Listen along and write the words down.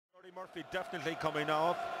Jordy Murphy definitely coming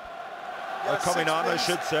off. Coming on, I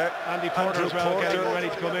should say. Andy Porter as well, getting ready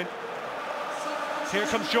to come in. Here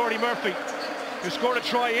comes Jordy Murphy, who scored a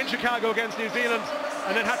try in Chicago against New Zealand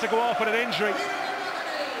and then had to go off with an injury.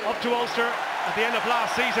 Up to Ulster at the end of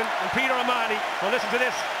last season, and Peter O'Mahony, well, listen to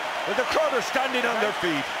this. Well, the crowd are standing on their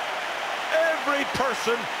feet. Every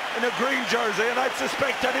person in a green jersey, and I'd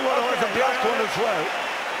suspect anyone who has a black one as well,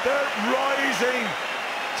 they're rising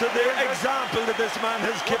to the example that this man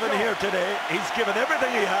has given here today. He's given everything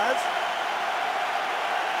he has.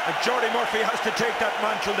 And Jordy Murphy has to take that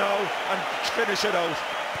mantle now and finish it out.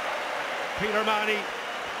 Peter O'Mahony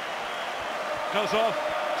goes off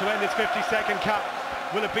to end his 52nd cap.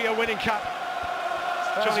 Will it be a winning cap?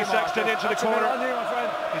 Johnny Sexton into the corner.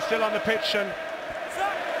 He's still on the pitch, and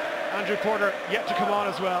Andrew Porter yet to come on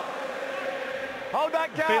as well. Hold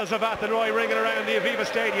that gap. Fields of Athenry ringing around the Aviva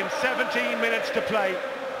Stadium. 17 minutes to play.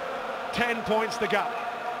 10 points the gap.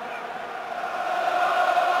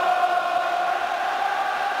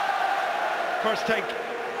 First take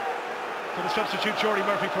for the substitute Jordy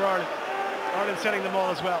Murphy for Ireland. Ireland setting them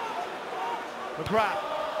all as well. McGrath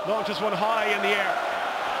launches one high in the air.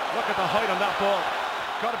 Look at the height on that ball.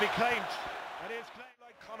 Got to be claimed. It is claimed.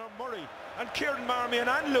 Like Conor Murray and Kieran Marmion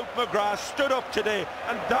and Luke McGrath stood up today,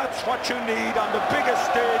 and that's what you need on the biggest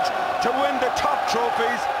stage to win the top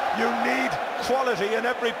trophies. You need quality in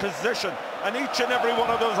every position, and each and every one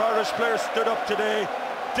of those Irish players stood up today.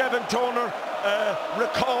 Devin Toner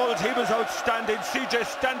recalled, he was outstanding. CJ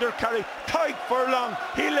Stendercarry, Tyke Furlong,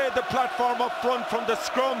 he laid the platform up front from the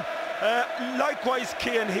scrum. Likewise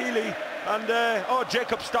Cian Healy and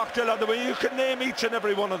Jacob Stockdale on the way. You can name each and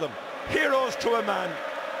every one of them. Heroes to a man.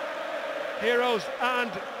 Heroes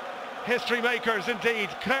and history makers indeed.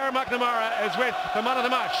 Claire McNamara is with the man of the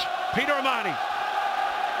match, Peter O'Mahony.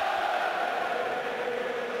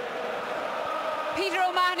 Peter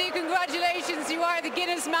O'Mahony, congratulations, you are the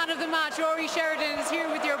Guinness man of the match. Rory Sheridan is here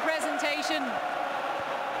with your presentation.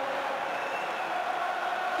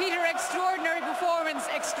 Peter, extraordinary performance,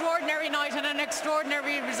 extraordinary night and an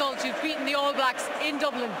extraordinary result. You've beaten the All Blacks in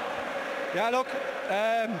Dublin. Yeah, look,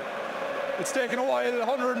 it's taken a while,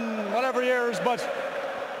 100 and whatever years, but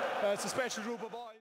it's a special group of boys.